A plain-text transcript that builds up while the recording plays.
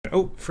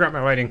Oh, forgot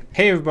my lighting.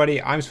 Hey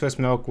everybody, I'm Swiss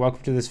Milk.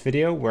 Welcome to this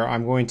video where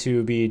I'm going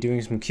to be doing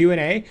some Q&A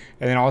and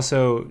then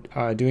also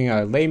doing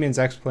a layman's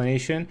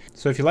explanation.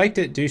 So if you liked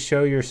it, do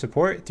show your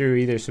support through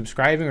either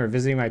subscribing or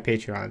visiting my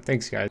Patreon.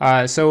 Thanks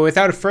guys. So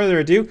without further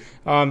ado,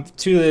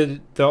 to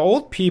the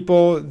old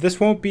people,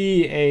 this won't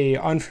be a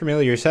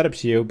unfamiliar setup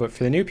to you, but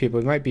for the new people,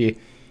 it might be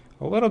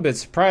a little bit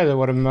surprised at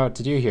what I'm about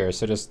to do here.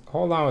 So just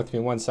hold on with me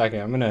 1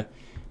 second. I'm going to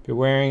be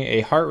wearing a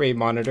heart rate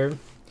monitor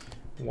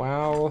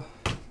while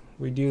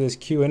we do this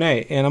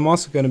Q&A, and I'm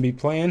also going to be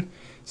playing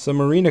some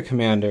Arena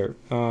Commander.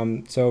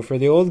 So for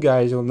the old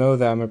guys, you'll know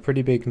that I'm a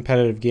pretty big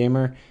competitive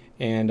gamer,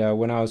 and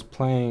when I was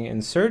playing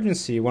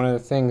Insurgency, one of the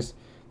things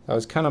that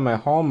was kind of my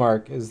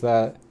hallmark is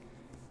that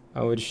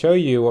I would show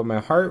you what my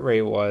heart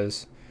rate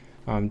was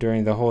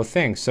during the whole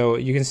thing. So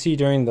you can see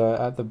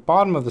at the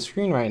bottom of the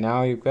screen right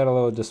now, you've got a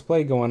little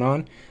display going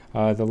on.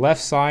 The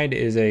left side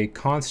is a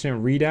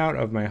constant readout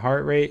of my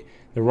heart rate.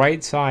 The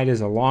right side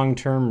is a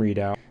long-term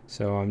readout.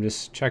 So I'm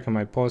just checking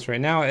my pulse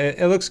right now.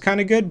 It looks kind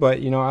of good,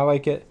 but you know, I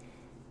like it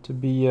to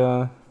be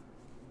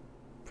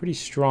pretty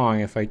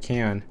strong if I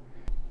can.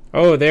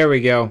 Oh, there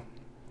we go.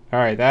 All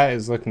right, that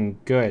is looking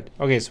good.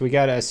 Okay, so we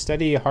got a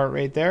steady heart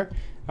rate there,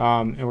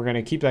 and we're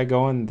gonna keep that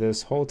going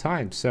this whole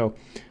time. So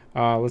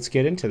let's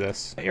get into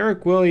this.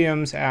 Eric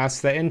Williams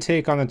asks, the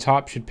intake on the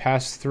top should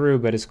pass through,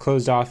 but it's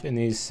closed off in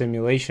these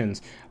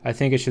simulations. I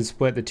think it should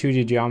split the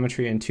 2D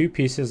geometry in two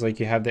pieces like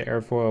you have the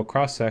airfoil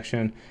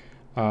cross-section.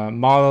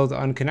 Modeled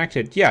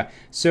unconnected. Yeah,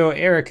 so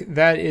Eric,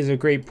 that is a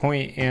great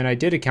point, and I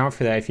did account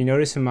for that. If you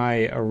notice in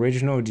my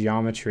original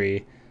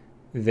geometry,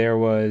 there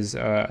was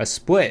a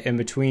split in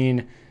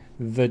between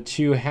the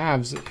two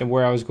halves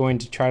where I was going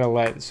to try to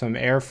let some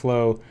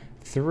airflow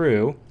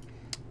through,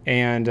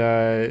 and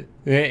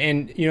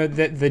you know,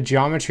 the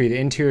geometry, the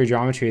interior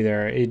geometry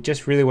there, it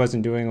just really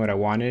wasn't doing what I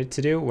wanted it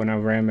to do when I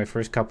ran my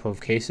first couple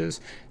of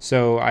cases.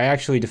 So I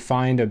actually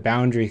defined a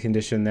boundary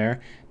condition there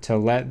to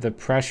let the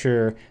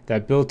pressure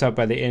that built up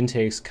by the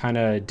intakes kind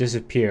of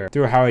disappear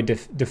through how I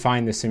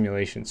defined the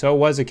simulation. So it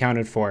was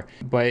accounted for,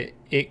 but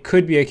it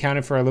could be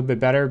accounted for a little bit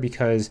better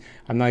because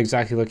I'm not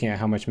exactly looking at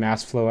how much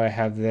mass flow I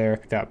have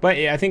there. But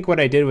I think what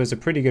I did was a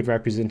pretty good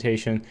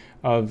representation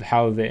of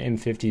how the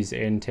M50's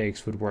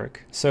intakes would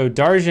work. So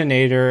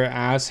Darjanator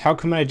asks, how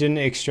come I didn't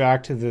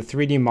extract the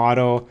 3D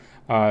model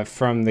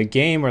from the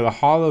game or the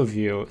holo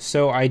view?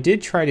 So I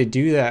did try to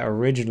do that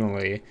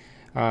originally.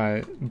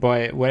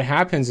 But what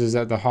happens is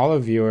that the holo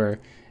viewer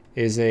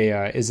is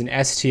an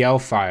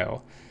STL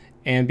file,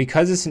 and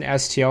because it's an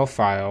STL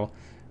file,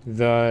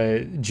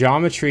 the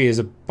geometry is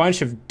a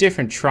bunch of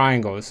different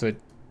triangles, so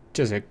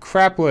just a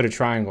crap load of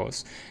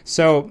triangles.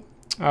 So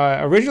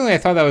originally I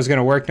thought that was going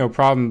to work no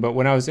problem, but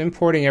when I was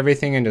importing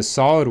everything into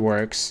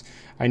SolidWorks,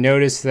 I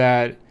noticed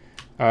that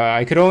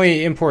I could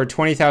only import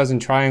 20,000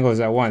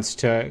 triangles at once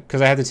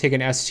because I had to take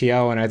an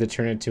STL and I had to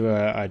turn it to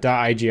a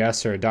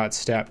 .IGS or a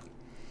 .step.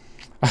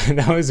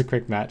 That was a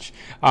quick match.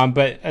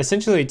 But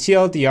essentially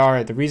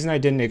TLDR, the reason I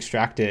didn't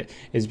extract it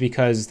is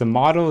because the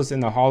models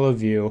in the holo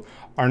view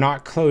are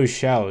not closed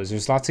shells.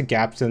 There's lots of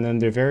gaps in them.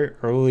 They're very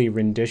early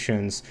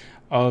renditions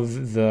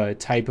of the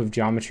type of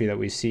geometry that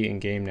we see in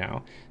game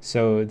now.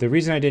 So the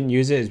reason I didn't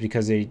use it is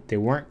because they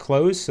weren't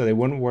closed, so they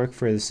wouldn't work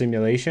for the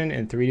simulation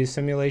and 3D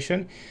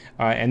simulation.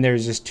 And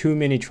there's just too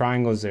many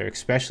triangles there,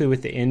 especially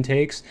with the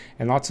intakes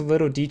and lots of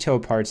little detail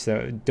parts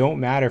that don't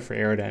matter for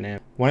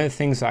aerodynamics. One of the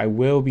things I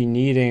will be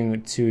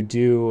needing to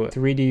do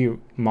 3D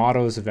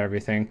models of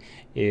everything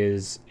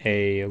is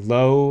a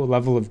low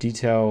level of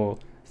detail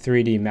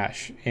 3D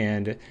mesh.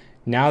 And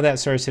now that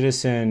Star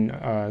Citizen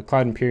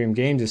Cloud Imperium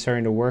Games is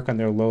starting to work on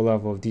their low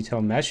level of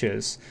detail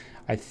meshes,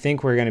 I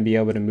think we're going to be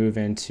able to move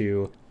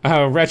into...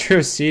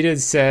 Retro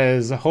Seated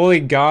says, holy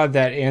god,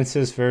 that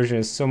ANSYS version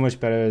is so much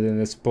better than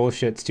this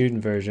bullshit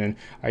student version.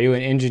 Are you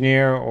an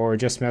engineer or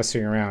just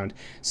messing around?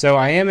 So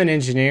I am an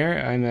engineer.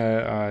 I'm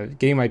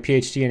getting my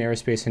Ph.D. in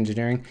Aerospace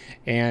Engineering,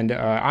 and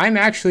I'm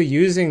actually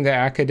using the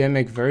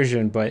academic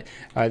version, but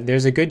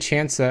there's a good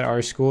chance that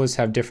our schools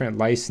have different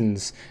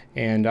license,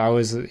 and I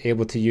was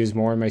able to use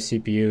more of my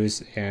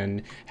CPUs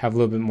and have a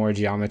little bit more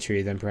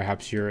geometry than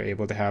perhaps you're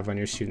able to have on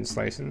your student's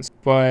license.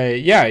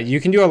 But yeah, you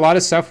can do a lot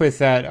of stuff with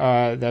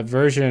that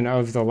version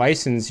of the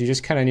license. You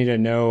just kind of need to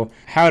know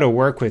how to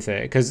work with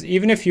it, because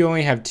even if you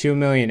only have 2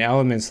 million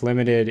elements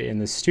limited in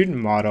the student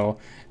model,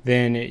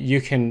 then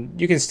you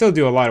can still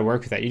do a lot of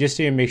work with that. You just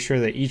need to make sure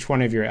that each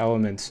one of your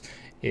elements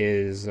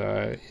is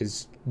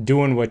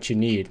doing what you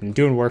need and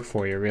doing work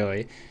for you,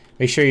 really.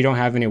 Make sure you don't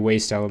have any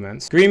waste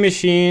elements. Green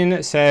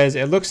Machine says,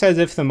 it looks as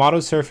if the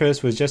model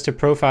surface was just a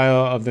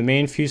profile of the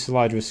main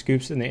fuselage with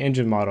scoops in the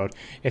engine modeled.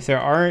 If they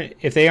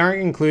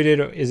aren't included,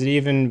 is it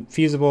even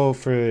feasible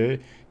to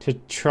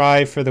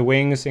try for the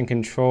wings and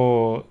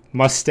control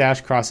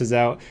mustache crosses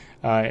out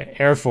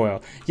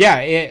airfoil? Yeah,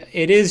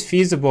 it is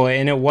feasible,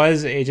 and it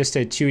was just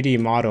a 2D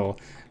model.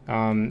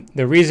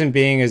 The reason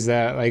being is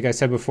that, like I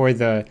said before,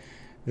 the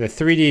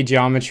 3D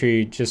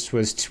geometry just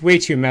was way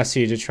too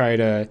messy to try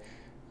to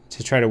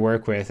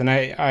work with, and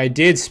I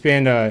did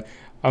spend a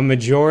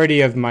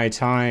majority of my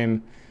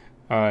time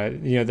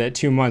that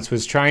 2 months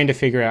was trying to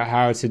figure out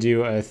how to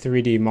do a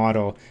 3D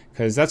model,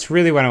 because that's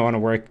really what I want to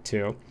work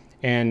to.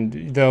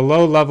 And the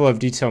low level of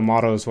detail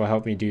models will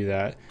help me do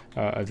that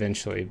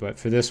eventually. But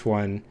for this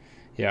one,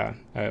 yeah,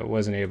 I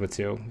wasn't able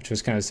to, which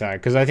was kind of sad,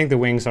 because I think the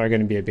wings are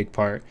going to be a big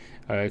part,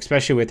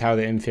 especially with how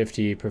the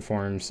M50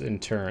 performs in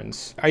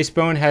turns.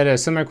 Icebone had a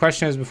similar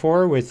question as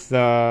before with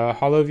the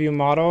hollow view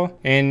model,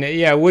 and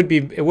yeah, it would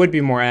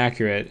be more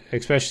accurate,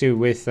 especially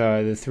with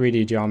the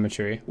 3D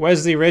geometry.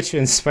 Wesley Rich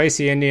and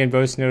Spicy Indian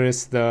both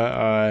noticed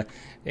the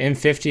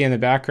M50 in the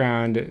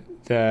background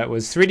that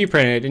was 3D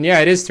printed, and yeah,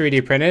 it is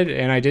 3D printed,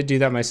 and I did do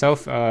that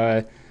myself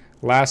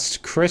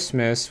last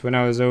Christmas when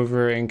I was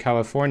over in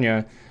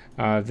California.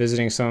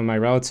 Visiting some of my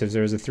relatives.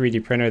 There was a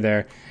 3D printer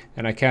there,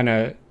 and I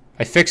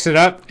fixed it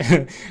up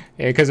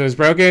because it was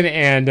broken,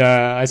 and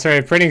I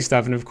started printing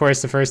stuff, and of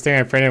course the first thing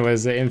I printed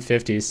was the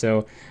M50.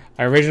 So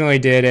I originally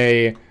did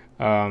a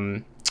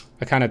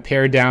kind of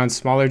pared down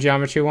smaller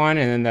geometry one,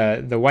 and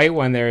then the white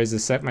one there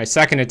is my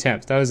second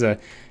attempt. That was a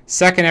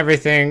second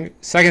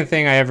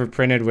thing I ever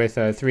printed with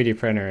a 3D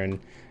printer, and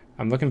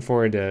I'm looking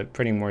forward to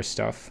printing more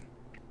stuff.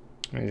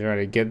 Let me try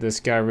to get this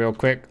guy real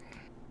quick.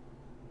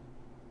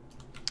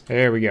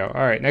 There we go.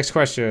 All right, next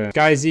question.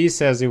 Guy Z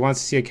says he wants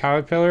to see a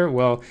caterpillar.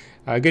 Well,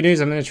 good news.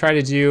 I'm going to try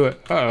to do...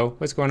 Uh-oh,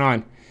 what's going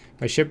on?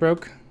 My ship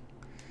broke?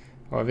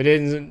 Well, if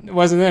it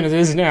wasn't then, it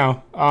is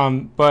now.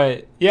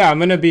 But yeah, I'm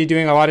going to be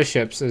doing a lot of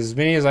ships. As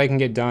many as I can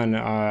get done,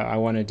 I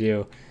want to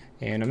do.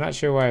 And I'm not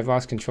sure why I've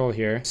lost control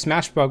here.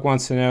 Smashbug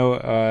wants to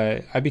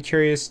know, I'd be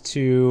curious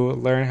to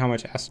learn how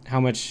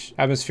much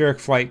atmospheric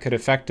flight could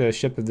affect a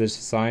ship of this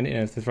design,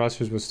 and if the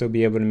thrusters will still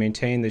be able to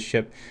maintain the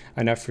ship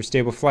enough for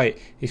stable flight,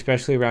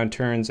 especially around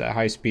turns at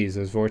high speeds.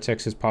 Those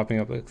vortexes popping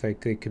up look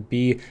like they could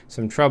be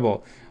some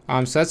trouble.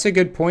 So that's a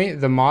good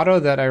point. The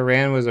model that I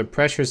ran was a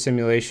pressure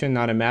simulation,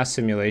 not a mass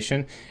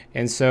simulation.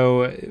 And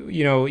so,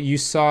 you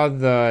saw in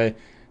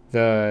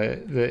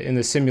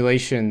the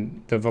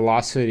simulation, the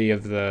velocity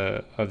of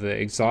the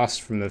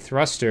exhaust from the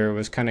thruster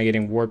was kind of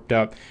getting warped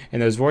up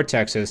in those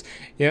vortexes.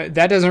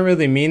 That doesn't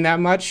really mean that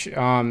much.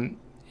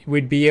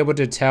 We'd be able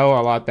to tell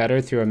a lot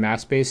better through a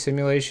mass-based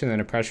simulation than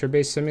a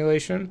pressure-based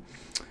simulation,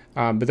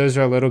 but those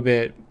are a little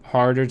bit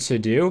harder to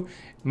do.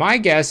 My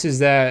guess is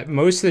that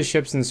most of the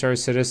ships in Star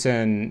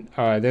Citizen,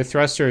 their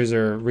thrusters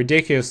are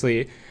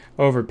ridiculously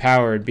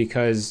overpowered,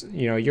 because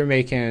you're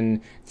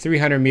making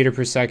 300 meter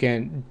per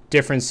second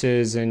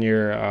differences in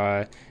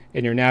your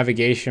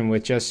navigation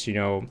with just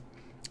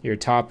your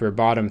top or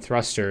bottom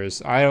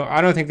thrusters.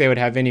 I don't think they would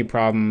have any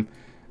problem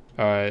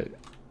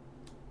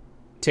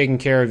taking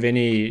care of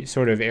any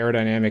sort of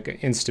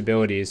aerodynamic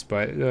instabilities,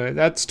 but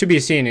that's to be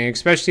seen, and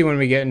especially when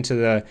we get into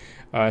the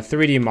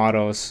 3D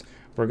models,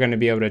 we're going to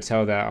be able to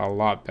tell that a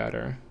lot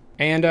better.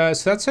 And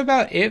so that's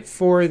about it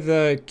for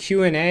the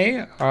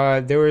Q&A.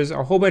 There was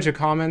a whole bunch of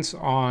comments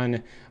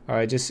on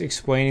just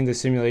explaining the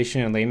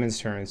simulation in layman's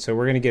terms, so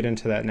we're going to get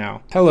into that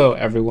now. Hello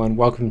everyone,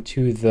 welcome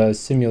to the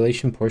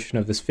simulation portion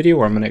of this video,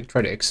 where I'm going to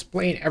try to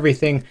explain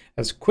everything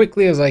as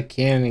quickly as I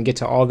can and get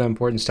to all the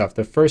important stuff.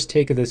 The first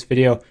take of this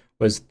video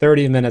was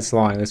 30 minutes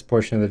long. This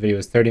portion of the video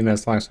was 30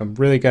 minutes long, so I'm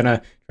really going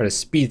to try to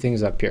speed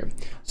things up here.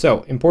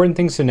 So, important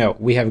things to note.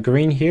 We have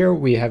green here,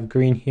 we have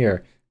green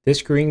here.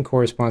 This green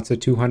corresponds to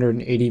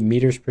 280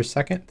 meters per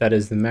second. That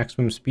is the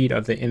maximum speed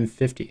of the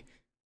M50.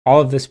 All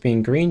of this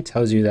being green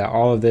tells you that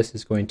all of this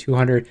is going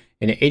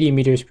 280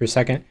 meters per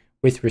second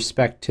with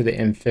respect to the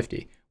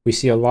M50. We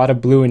see a lot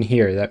of blue in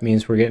here. That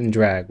means we're getting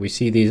drag. We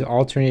see these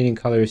alternating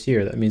colors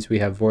here. That means we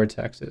have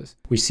vortexes.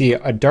 We see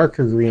a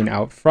darker green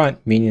out front,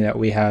 meaning that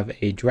we have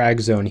a drag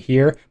zone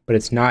here, but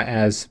it's not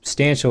as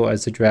substantial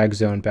as the drag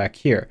zone back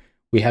here.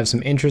 We have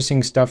some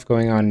interesting stuff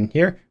going on in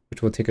here,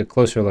 which we'll take a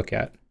closer look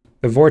at.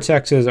 The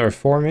vortexes are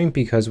forming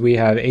because we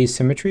have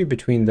asymmetry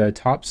between the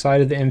top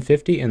side of the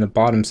M50 and the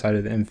bottom side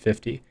of the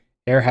M50.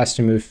 Air has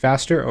to move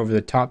faster over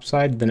the top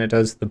side than it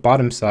does the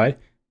bottom side.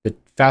 The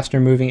faster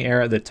moving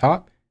air at the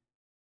top,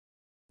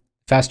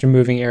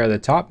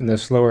 and the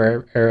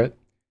slower air,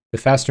 the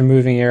faster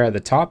moving air at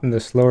the top and the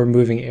slower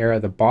moving air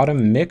at the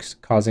bottom mix,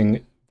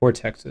 causing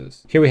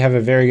vortexes. Here we have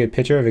a very good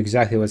picture of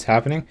exactly what's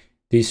happening.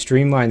 These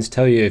streamlines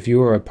tell you if you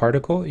were a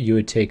particle, you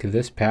would take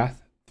this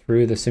path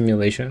through the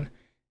simulation.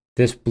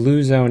 This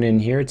blue zone in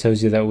here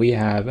tells you that we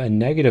have a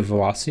negative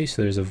velocity,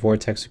 so there's a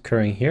vortex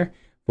occurring here,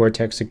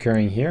 vortex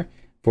occurring here,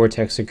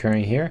 vortex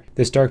occurring here.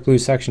 This dark blue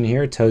section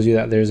here tells you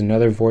that there's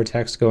another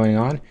vortex going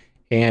on.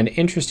 And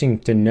interesting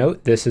to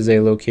note, this is a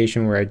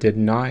location where I did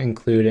not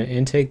include an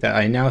intake that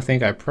I now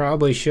think I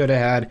probably should have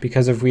had,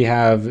 because if we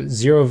have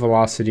zero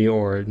velocity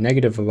or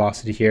negative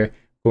velocity here,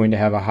 we're going to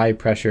have a high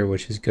pressure,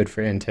 which is good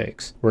for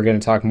intakes. We're going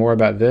to talk more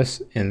about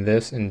this in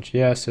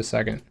just a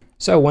second.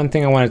 So one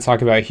thing I want to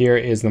talk about here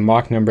is the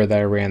Mach number that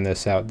I ran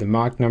this out. The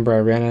Mach number I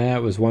ran it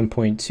at was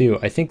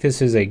 1.2. I think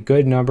this is a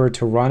good number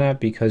to run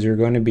at because you're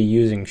going to be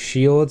using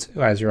shields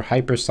as your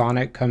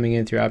hypersonic coming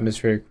in through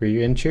atmospheric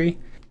re-entry.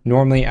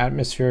 Normally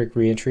atmospheric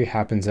re-entry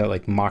happens at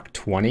like Mach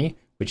 20,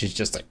 which is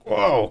just like,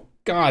 whoa,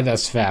 God,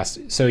 that's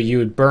fast. So you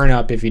would burn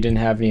up if you didn't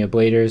have any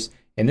ablators,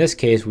 In this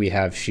case, we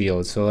have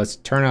shields. So let's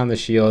turn on the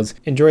shields,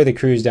 enjoy the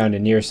cruise down to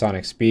near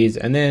sonic speeds,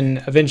 and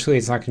then eventually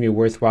it's not going to be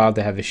worthwhile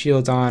to have the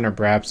shields on, or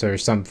perhaps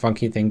there's some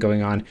funky thing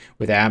going on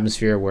with the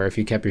atmosphere where if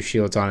you kept your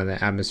shields on in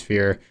the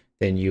atmosphere,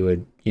 then you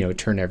would,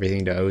 turn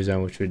everything to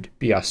ozone, which would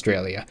be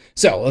Australia.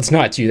 So let's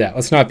not do that.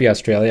 Let's not be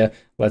Australia.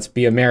 Let's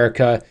be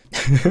America.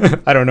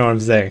 I don't know what I'm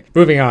saying.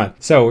 Moving on.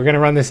 So we're going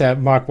to run this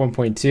at Mach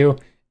 1.2,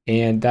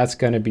 and that's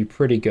going to be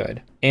pretty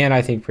good. And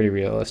I think pretty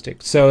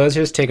realistic. So let's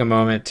just take a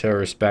moment to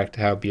respect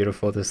how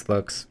beautiful this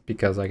looks,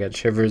 because I got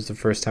shivers the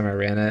first time I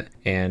ran it,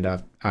 and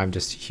I'm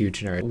just a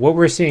huge nerd. What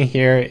we're seeing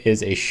here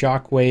is a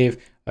shock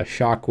wave, a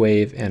shock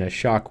wave, and a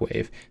shock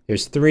wave.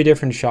 There's 3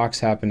 different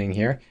shocks happening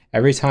here.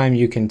 Every time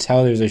you can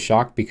tell there's a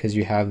shock because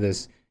you have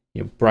this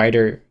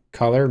brighter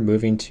color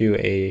moving to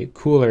a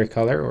cooler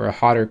color, or a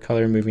hotter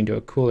color moving to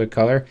a cooler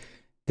color.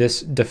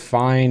 This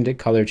defined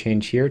color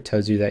change here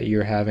tells you that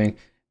you're having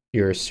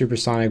your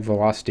supersonic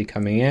velocity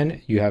coming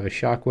in, you have a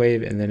shock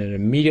wave, and then it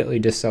immediately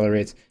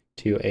decelerates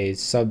to a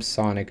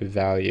subsonic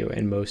value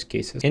in most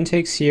cases.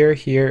 Intakes here,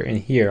 here, and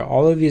here,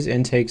 all of these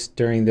intakes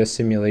during this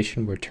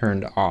simulation were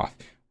turned off.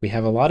 We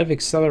have a lot of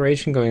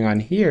acceleration going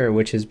on here,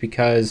 which is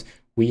because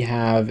we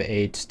have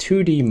a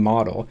 2D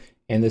model,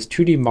 and this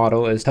 2D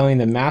model is telling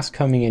the mass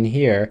coming in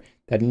here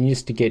that it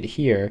needs to get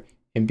here,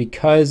 and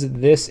because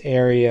this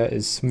area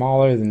is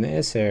smaller than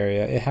this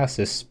area, it has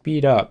to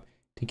speed up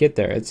to get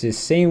there. It's the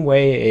same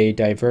way a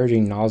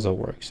diverging nozzle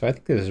works. So I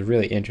think this is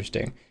really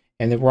interesting.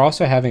 And then we're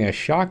also having a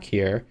shock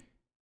here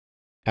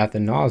at the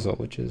nozzle,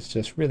 which is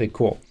just really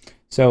cool.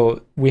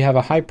 So we have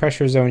a high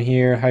pressure zone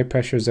here, high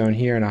pressure zone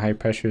here, and a high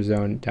pressure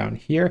zone down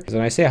here.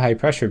 And I say high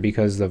pressure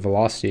because the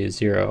velocity is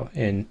 0.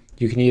 And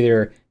you can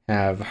either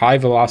have high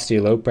velocity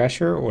low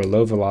pressure or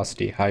low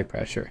velocity high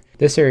pressure.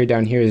 This area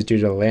down here is due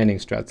to the landing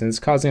struts, and it's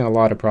causing a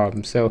lot of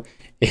problems. So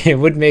it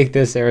would make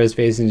this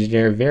aerospace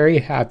engineer very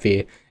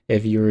happy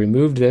if you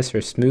removed this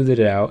or smoothed it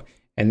out.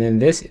 And then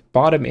this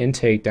bottom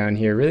intake down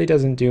here really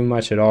doesn't do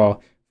much at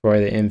all for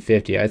the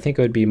M50. I think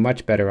it would be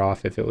much better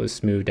off if it was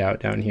smoothed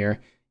out down here.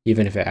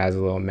 Even if it adds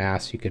a little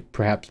mass, you could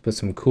perhaps put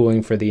some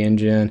cooling for the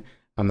engine.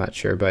 I'm not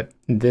sure, but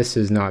this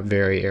is not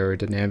very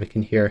aerodynamic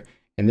in here.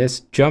 And this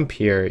jump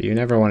here, you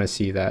never want to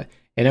see that.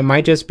 And it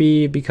might just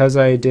be because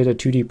I did a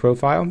 2D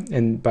profile.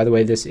 And by the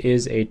way, this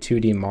is a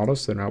 2D model,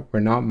 so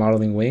we're not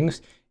modeling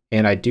wings.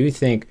 And I do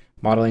think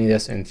modeling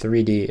this in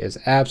 3D is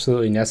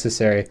absolutely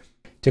necessary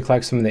to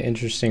collect some of the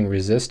interesting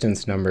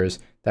resistance numbers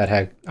that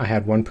I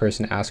had one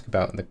person ask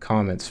about in the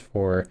comments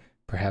for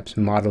perhaps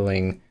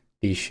modeling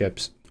these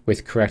ships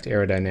with correct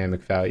aerodynamic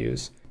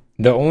values.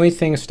 The only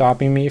thing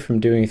stopping me from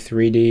doing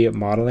 3D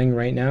modeling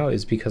right now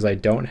is because I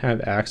don't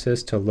have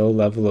access to low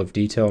level of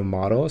detail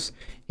models.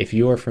 If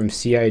you are from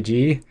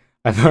CIG,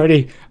 I've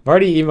already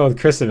emailed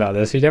Chris about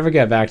this. He never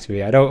got back to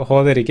me. I don't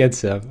hold it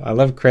against him. I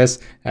love Chris,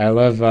 and I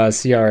love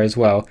CR as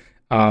well.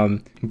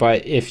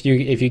 But if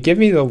you give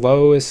me the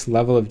lowest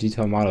level of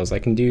detail models, I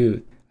can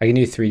do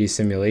 3D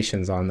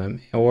simulations on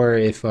them. Or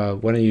if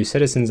one of you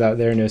citizens out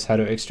there knows how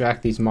to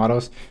extract these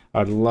models,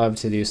 I'd love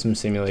to do some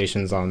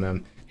simulations on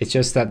them. It's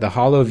just that the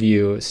hollow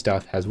view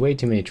stuff has way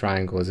too many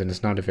triangles, and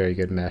it's not a very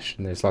good mesh,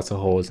 and there's lots of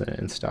holes in it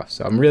and stuff.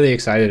 So I'm really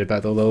excited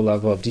about the low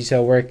level of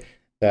detail work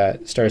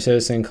that Star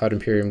Citizen Cloud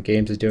Imperium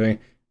Games is doing.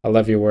 I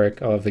love your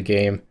work. I love the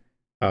game.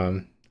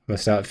 I'm gonna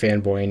stop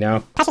fanboying now.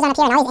 Pressure's on up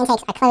here, and all these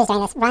intakes are closed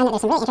during this run.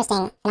 There's some really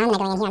interesting phenomena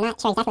going in here. I'm not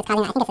sure exactly what's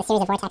causing that. I think it's a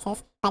series of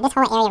vortexes. But this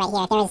whole area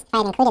right here, if I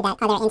had included that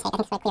other intake, I think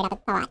this would have cleared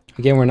up a lot.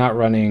 Again, we're not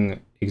running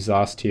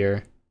exhaust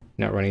here,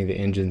 not running the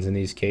engines in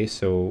these cases,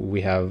 so we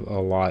have a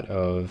lot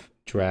of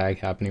drag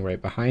happening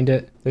right behind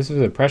it. This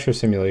is a pressure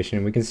simulation,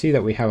 and we can see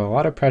that we have a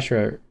lot of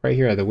pressure right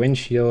here at the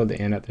windshield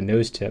and at the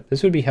nose tip.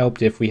 This would be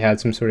helped if we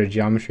had some sort of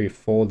geometry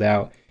fold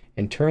out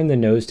and turn the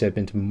nose tip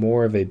into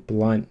more of a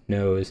blunt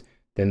nose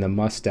than the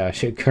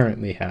mustache it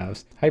currently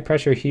has. High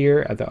pressure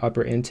here at the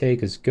upper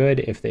intake is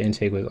good if the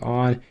intake was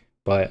on,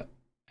 but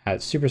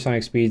at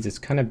supersonic speeds it's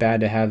kind of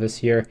bad to have this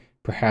here.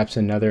 Perhaps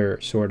another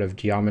sort of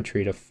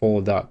geometry to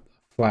fold up,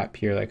 a flap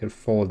here that could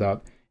fold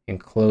up and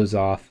close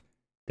off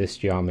this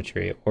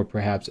geometry, or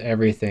perhaps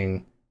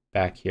everything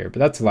back here. But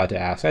that's a lot to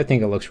ask. I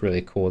think it looks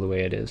really cool the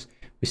way it is.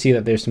 We see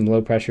that there's some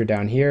low pressure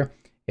down here.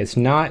 It's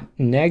not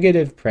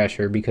negative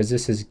pressure because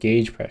this is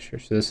gauge pressure.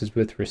 So this is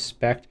with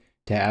respect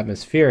to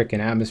atmospheric,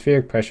 and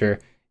atmospheric pressure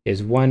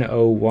is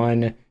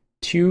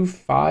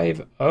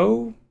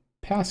 101,250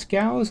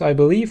 pascals, I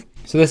believe.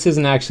 So this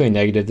isn't actually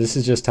negative. This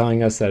is just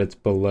telling us that it's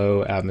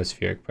below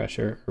atmospheric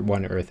pressure, or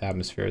 1 Earth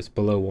atmosphere. It's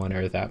below 1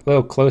 Earth atmosphere. A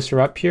little closer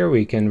up here,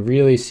 we can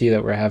really see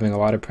that we're having a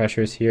lot of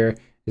pressures here.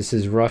 This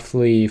is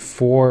roughly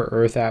 4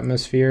 Earth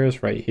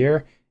atmospheres right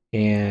here,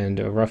 and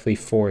roughly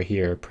 4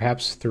 here,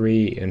 perhaps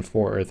 3 and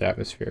 4 Earth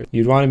atmospheres.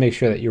 You'd want to make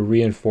sure that you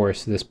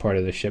reinforce this part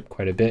of the ship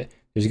quite a bit.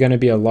 There's going to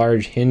be a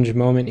large hinge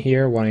moment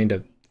here, wanting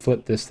to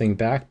flip this thing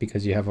back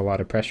because you have a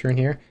lot of pressure in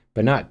here,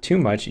 but not too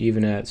much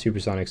even at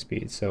supersonic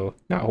speeds, so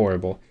not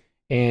horrible.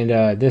 And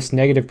this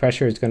negative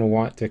pressure is going to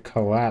want to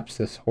collapse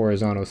this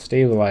horizontal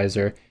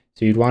stabilizer,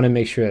 so you'd want to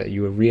make sure that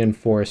you would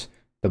reinforce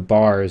the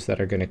bars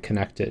that are going to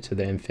connect it to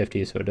the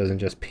M50 so it doesn't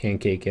just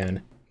pancake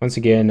in. Once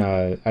again,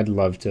 I'd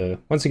love to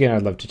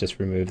just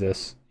remove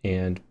this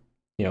and,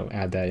 you know,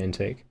 add that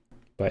intake.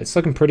 But it's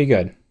looking pretty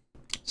good.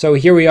 So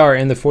here we are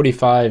in the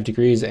 45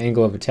 degrees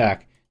angle of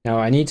attack. Now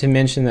I need to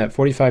mention that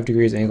 45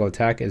 degrees angle of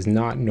attack is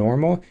not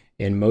normal,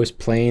 and most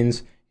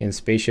planes and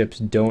spaceships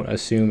don't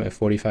assume a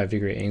 45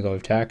 degree angle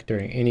of attack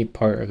during any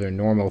part of their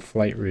normal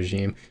flight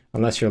regime,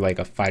 unless you're like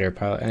a fighter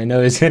pilot. And I know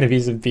there's going to be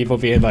some people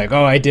being like,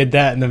 oh, I did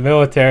that in the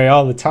military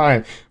all the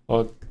time.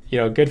 Well, you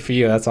know, good for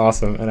you. That's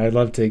awesome. And I'd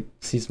love to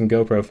see some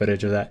GoPro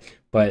footage of that.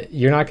 But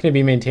you're not going to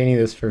be maintaining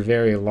this for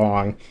very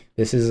long.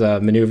 This is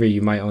a maneuver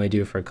you might only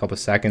do for a couple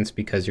seconds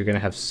because you're going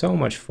to have so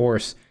much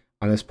force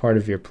on this part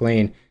of your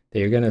plane that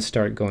you're going to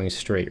start going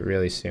straight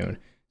really soon.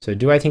 So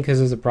do I think this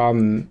is a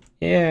problem?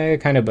 Yeah,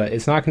 kind of, but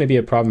it's not going to be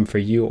a problem for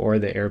you or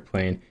the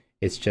airplane.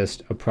 It's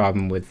just a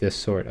problem with this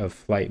sort of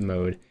flight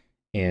mode,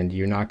 and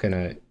you're not going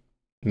to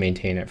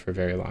maintain it for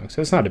very long.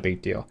 So it's not a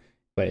big deal,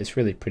 but it's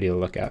really pretty to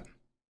look at.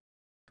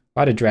 A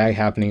lot of drag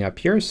happening up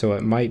here, so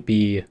it might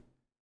be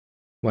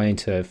wanting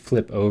to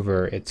flip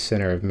over its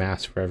center of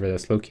mass wherever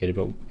that's located.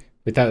 But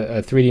without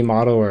a 3D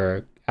model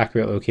or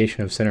accurate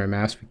location of center of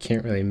mass, we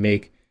can't really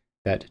make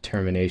that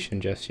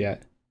determination just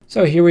yet.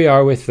 So here we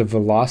are with the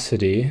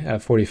velocity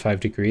at 45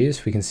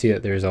 degrees. We can see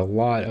that there's a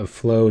lot of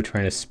flow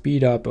trying to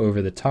speed up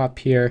over the top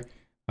here.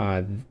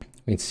 We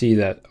can see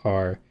that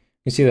our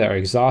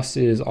exhaust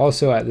is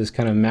also at this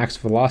kind of max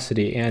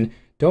velocity. And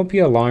don't be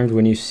alarmed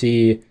when you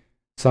see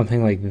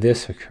something like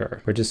this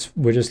occur. We're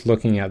just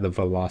looking at the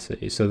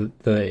velocity. So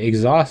the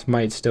exhaust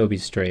might still be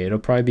straight. It'll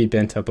probably be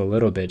bent up a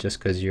little bit just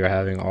because you're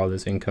having all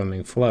this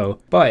incoming flow,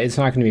 but it's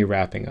not going to be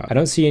wrapping up. I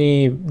don't see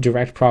any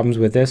direct problems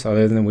with this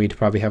other than we'd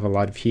probably have a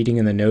lot of heating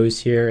in the nose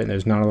here, and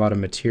there's not a lot of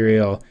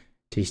material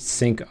to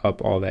sink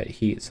up all that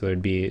heat. So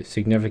there'd be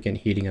significant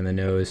heating in the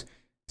nose,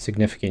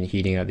 significant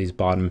heating at these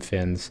bottom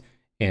fins,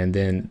 and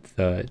then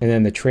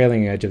the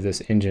trailing edge of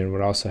this engine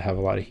would also have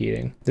a lot of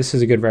heating. This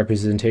is a good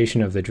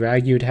representation of the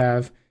drag you'd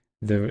have.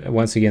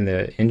 Once again,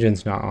 the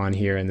engine's not on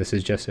here, and this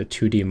is just a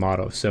 2D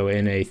model. So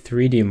in a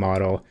 3D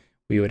model,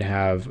 we would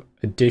have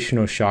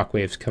additional shock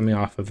waves coming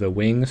off of the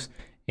wings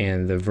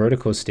and the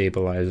vertical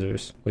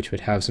stabilizers, which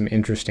would have some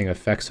interesting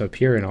effects up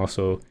here and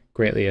also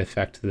greatly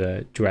affect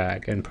the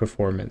drag and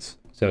performance.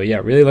 So yeah,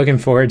 really looking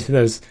forward to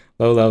those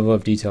low level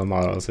of detail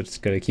models. I'm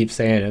just going to keep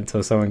saying it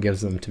until someone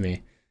gives them to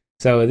me.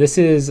 So this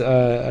is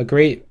a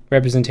great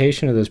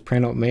representation of those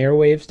Prandtl-Meyer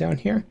waves down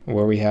here,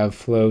 where we have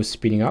flow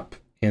speeding up,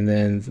 and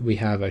then we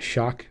have a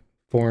shock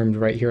formed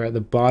right here at the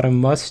bottom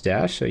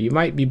mustache. So you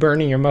might be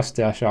burning your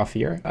mustache off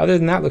here. Other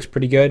than that, looks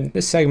pretty good.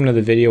 This segment of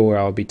the video where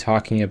I'll be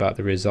talking about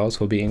the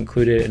results will be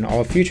included in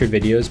all future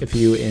videos. If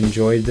you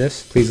enjoyed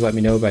this, please let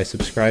me know by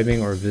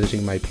subscribing or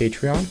visiting my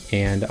Patreon,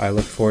 and I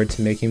look forward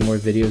to making more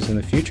videos in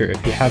the future.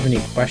 If you have any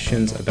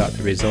questions about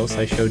the results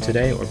I showed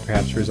today, or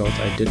perhaps results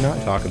I did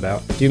not talk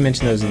about, do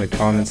mention those in the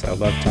comments. I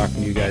love talking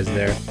to you guys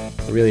there.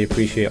 I really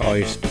appreciate all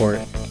your support.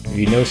 If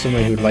you know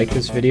someone who would like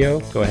this video,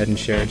 go ahead and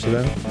share it to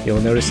them.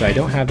 You'll notice I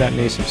don't have that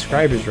many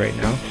subscribers right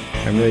now.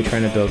 I'm really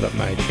trying to build up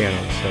my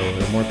channel, so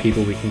the more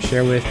people we can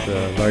share with,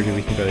 the larger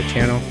we can grow the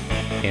channel,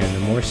 and the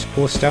more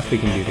cool stuff we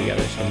can do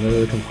together. So I'm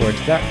really looking forward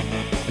to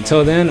that.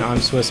 Until then,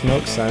 I'm Swiss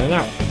Milk signing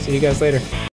out. See you guys later.